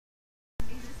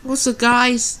What's up,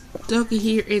 guys? Doug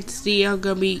here. It's the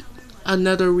gonna be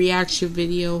another reaction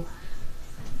video,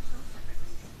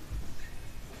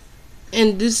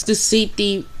 and this is the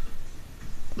safety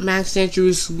Max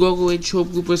Andrews logo intro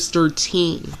bloopers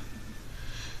 13,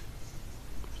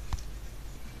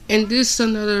 and this is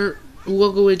another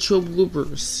logo intro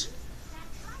bloopers.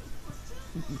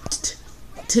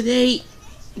 Today,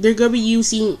 they're gonna be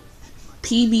using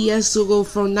PBS logo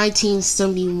from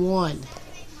 1971.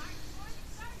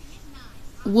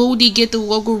 Will they get the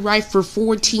logo right for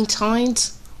 14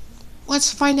 times?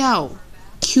 Let's find out.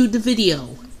 Cue the video.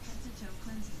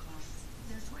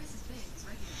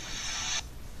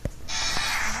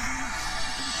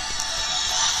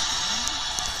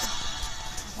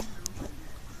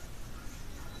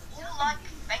 Like,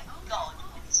 thank God,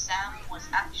 when Sam was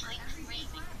actually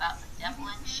dreaming about the devil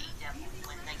and she-devil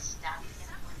when they stabbed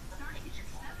him with the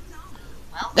pitchfork.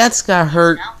 Well, That's got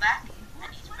hurt. he's now back,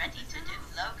 and he's ready to do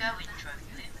logo intro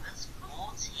bloopers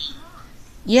 14.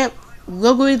 Yep,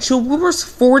 logo intro bloopers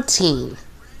 14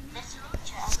 This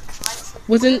feature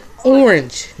with an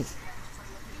orange.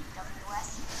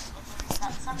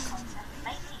 that some content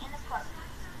may be inappropriate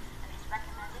and is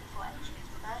recommended for ages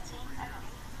 13 and up.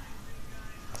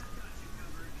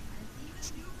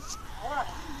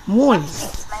 Warning.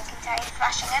 These may contain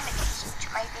flashing images which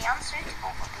may be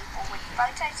unsuitable for people with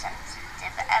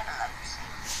photosensitive envelopes.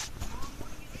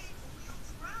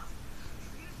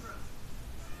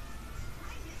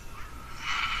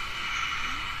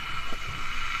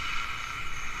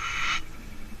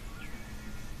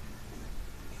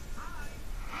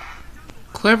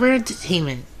 Clever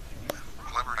Entertainment.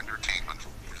 Clever Entertainment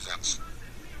presents.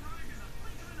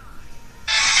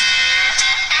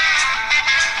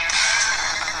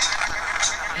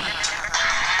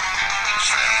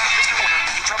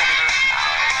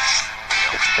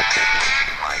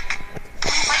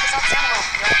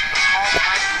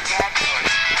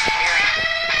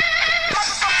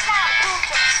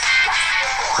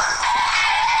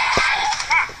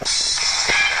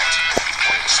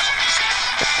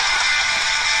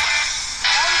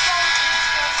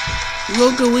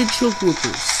 Logo intro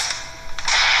bloopers.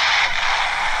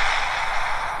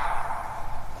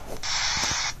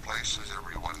 Places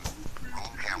everyone. Roll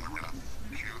camera.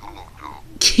 Cue the logo.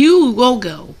 Cue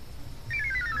logo.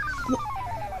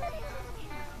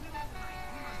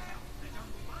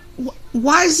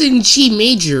 Why is it in G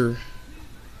major?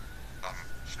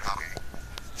 Scotty.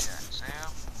 Sam,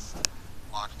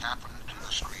 what happened to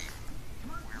the screen?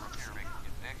 We're appearing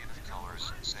in negative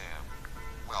colors, Sam.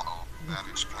 Well, that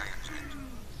explains it.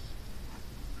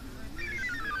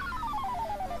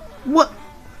 What?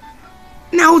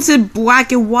 Now it's in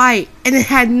black and white, and it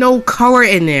had no color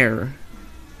in there.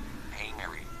 Hey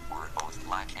Mary, we're both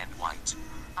black and white.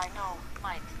 I know,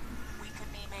 Mike. We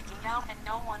could be making out and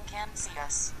no one can see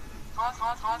us. Hog,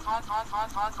 hog, hog, hog, hog,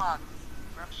 hog, hog, hog.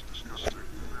 That's disgusting.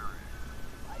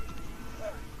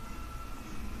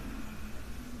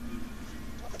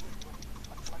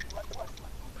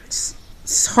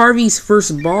 It's Harvey's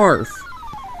first barf.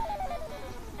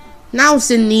 Now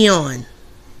it's in neon.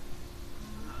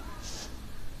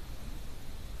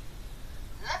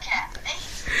 Look at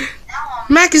me. Now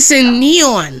I'm Mac is in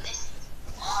neon. this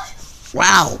is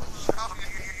wild. Wow.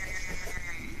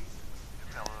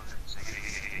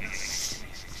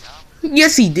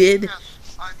 Yes, he did.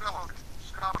 Yes, I bellowed.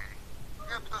 Scotty,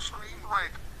 get the screen right,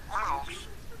 or else.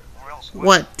 Or else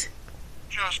What?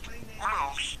 Just or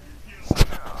else.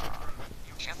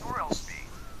 You can't or else be.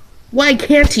 Why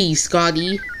can't he,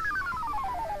 Scotty?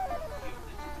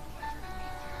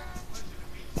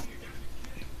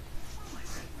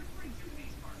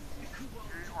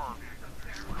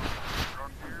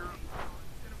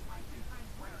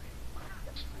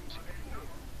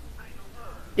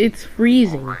 It's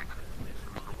freezing. Right.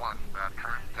 The one that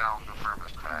turned down the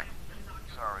thermostat.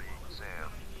 Sorry, Sam.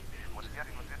 It was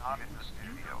getting a bit hot in the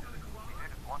studio. We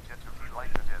didn't want it to be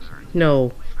like the desert.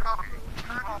 No. Scotty,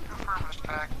 turn off the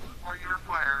thermostat or you're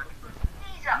fired.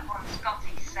 He's up on Scotty,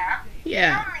 Sam.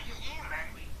 Yeah. Only human.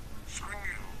 Screw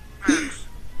you. Max.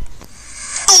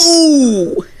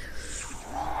 Oh!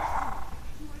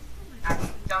 And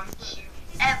don't you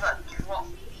ever drop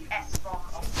the S-bomb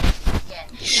on me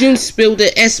again. Shouldn't spill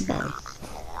the S-bomb.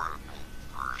 Horrible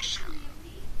person.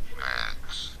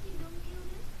 Max.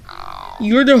 Ow.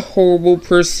 You're the horrible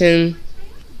person.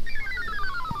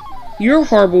 You're a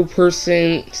horrible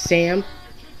person, Sam.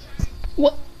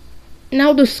 What?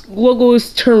 Now the logo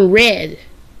is turned red.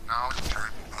 Now turn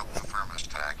up the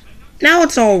thermostat. Now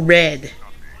it's all red.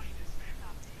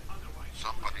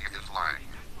 Somebody is lying.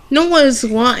 No one is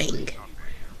lying.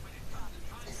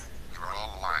 You're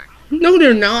all lying. No,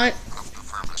 they're not. Of the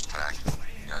thermostat.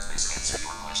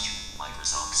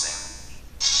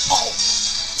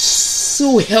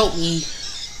 So help me.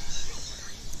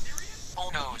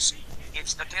 Oh noes.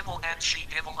 It's the devil and she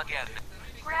devil again.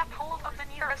 Grab hold of the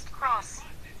nearest cross. You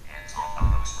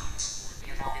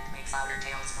know it makes our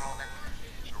tails rolling.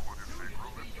 So what if they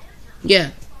grow it? Yeah.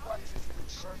 We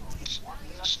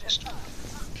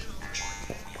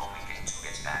only get to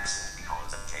get back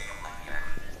because of tail and hair.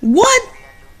 What?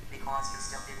 Because you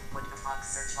still didn't put the Fox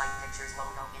Searchlight Pictures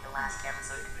logo in the last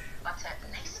episode. But at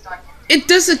least I can do It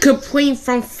doesn't complain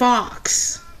from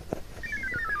Fox.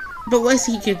 But let's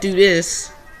see, he can do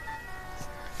this.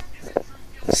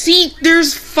 See,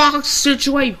 there's Fox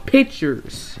Searchlight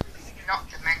Pictures. not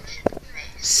to mention this.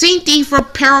 Same thing for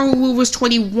Power Movers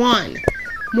 21.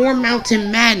 More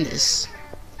Mountain Madness.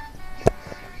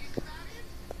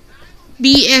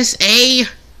 BSA. If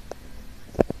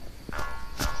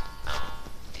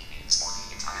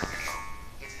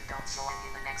you don't join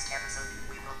in the next episode,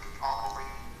 we will do all over you.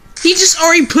 He just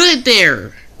already put it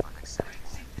there.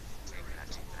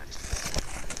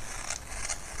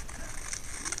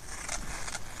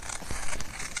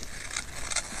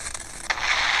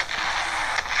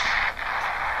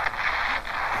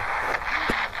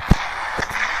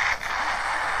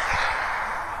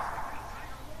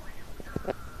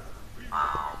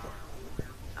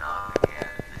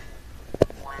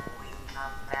 When we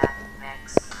come back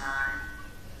next time,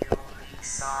 you'll be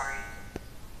sorry.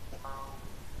 Oh,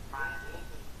 my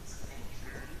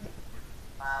picture.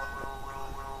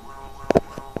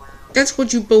 That's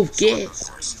what you both get.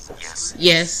 Yes.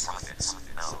 Yes. Profits.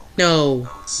 No.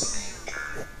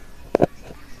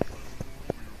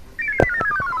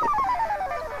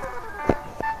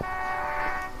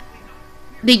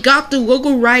 They got the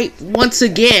logo right once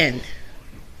again.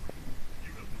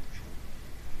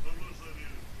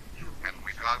 And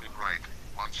we got it right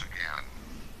once again.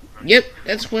 Yep,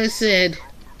 that's what it said.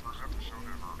 Bloopers episode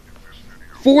ever in this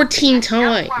video. 14 Don't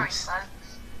worry, times. folks,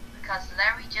 because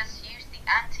Larry just used the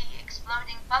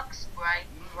anti-exploding bug spray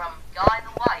from Guy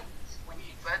the White when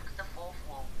he broke the fourth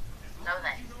wall. So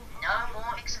then, no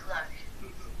more explosions.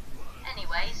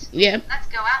 Anyways, Yep, let's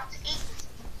go out to eat.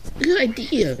 good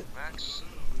idea. Max,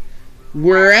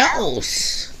 Where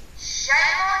else? Shame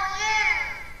on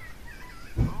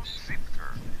you! who's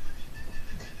Victor?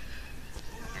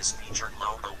 This featured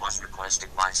logo was requested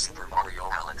by Super Mario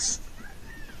Alex.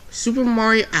 Super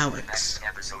Mario Alex. Next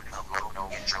episode of Logo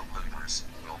Intro Bloopers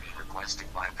will be requested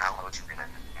by Paolo Turin,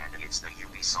 and it's the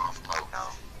Ubisoft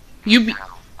logo.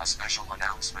 Now, a special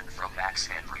announcement from Max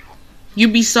Henry.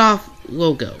 Ubisoft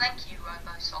logo. Thank you,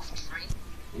 RoboSoft 3.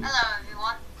 Hello,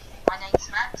 everyone. My name's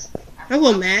Max. and Hello,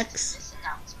 welcome Max. to this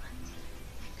announcement.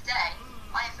 Today,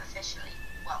 I have officially,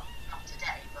 well, not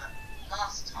today, but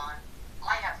last time,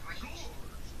 I have reached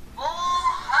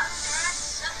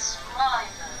 400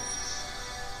 subscribers.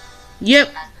 Yep,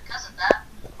 And because of that,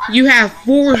 I'm you have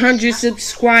going to 400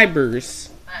 subscribers.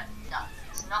 But no,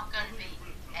 it's not going to be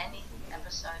any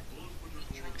episode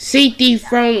featuring Safety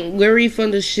from Larry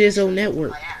from the Shizzo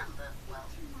Network. I am, but well,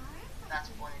 that's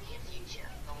for the near future.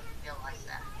 You'll realize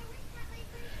that in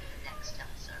the next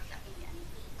episode that we get.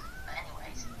 But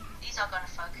anyways, these are going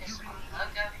to focus on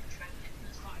logo intro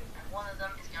videos, and one of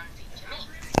them is going to feature me.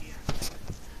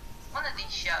 One of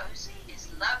these shows is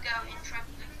Logo Intro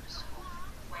Bloopers School,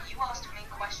 where you ask me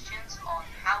questions on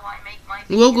how I make my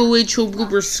videos. Logo Intro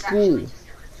Blooper School. It's actually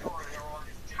just a tutorial on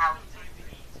how you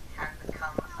can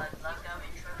become a logo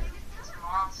intro bloopers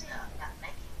master at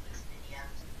making these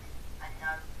videos. I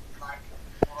know, like,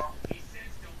 well,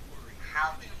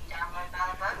 how do you download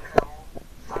Balaboka, or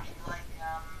how do you, like,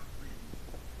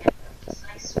 get them to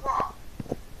say swap,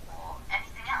 or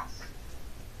anything else.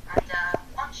 And,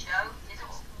 one show is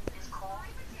called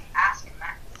Ask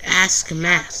Max, Ask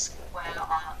Mask. where you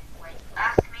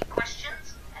ask me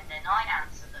questions, and then I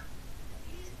answer them.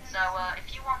 So,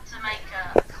 if you want to make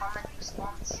a comment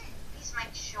response, please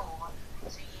make sure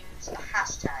to use a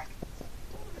hashtag.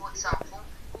 For example,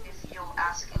 if you're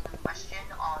asking a question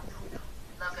on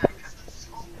Logo Intro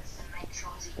School, then make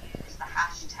sure to use the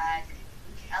hashtag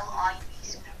LIB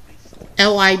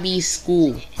LIB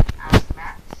School. in Ask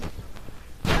Max.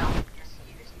 Well, just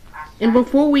use hashtag And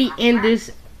before we Ask end Max.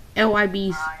 this LIB, I hope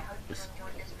you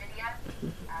enjoyed this video,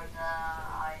 and I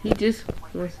he just wait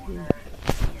wants for to. the next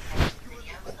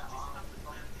videos that are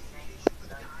going to be made,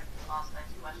 so ask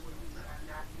those questions, and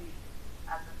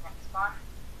as of next time,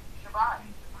 goodbye.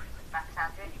 Max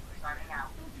Andrew, signing out.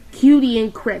 Cutie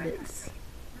and credits.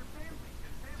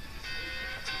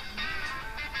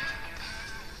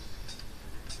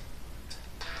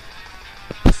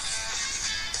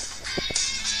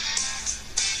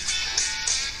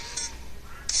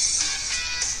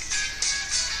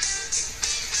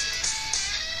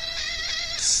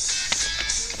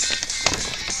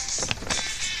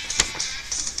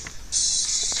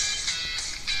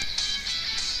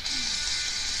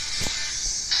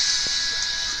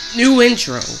 New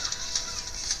intro.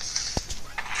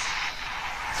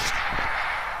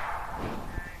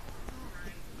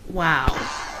 Wow.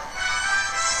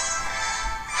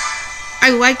 I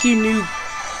like your new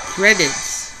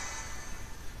credits.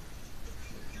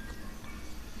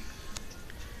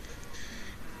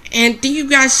 And thank you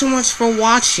guys so much for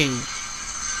watching.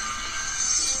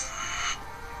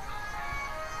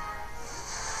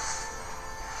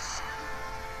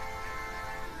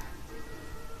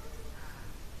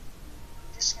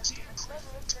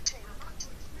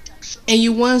 And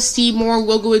you want to see more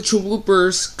Logo Intro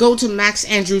bloopers, go to Max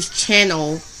Andrews'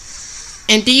 channel.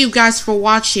 And thank you guys for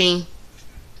watching.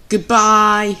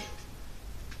 Goodbye.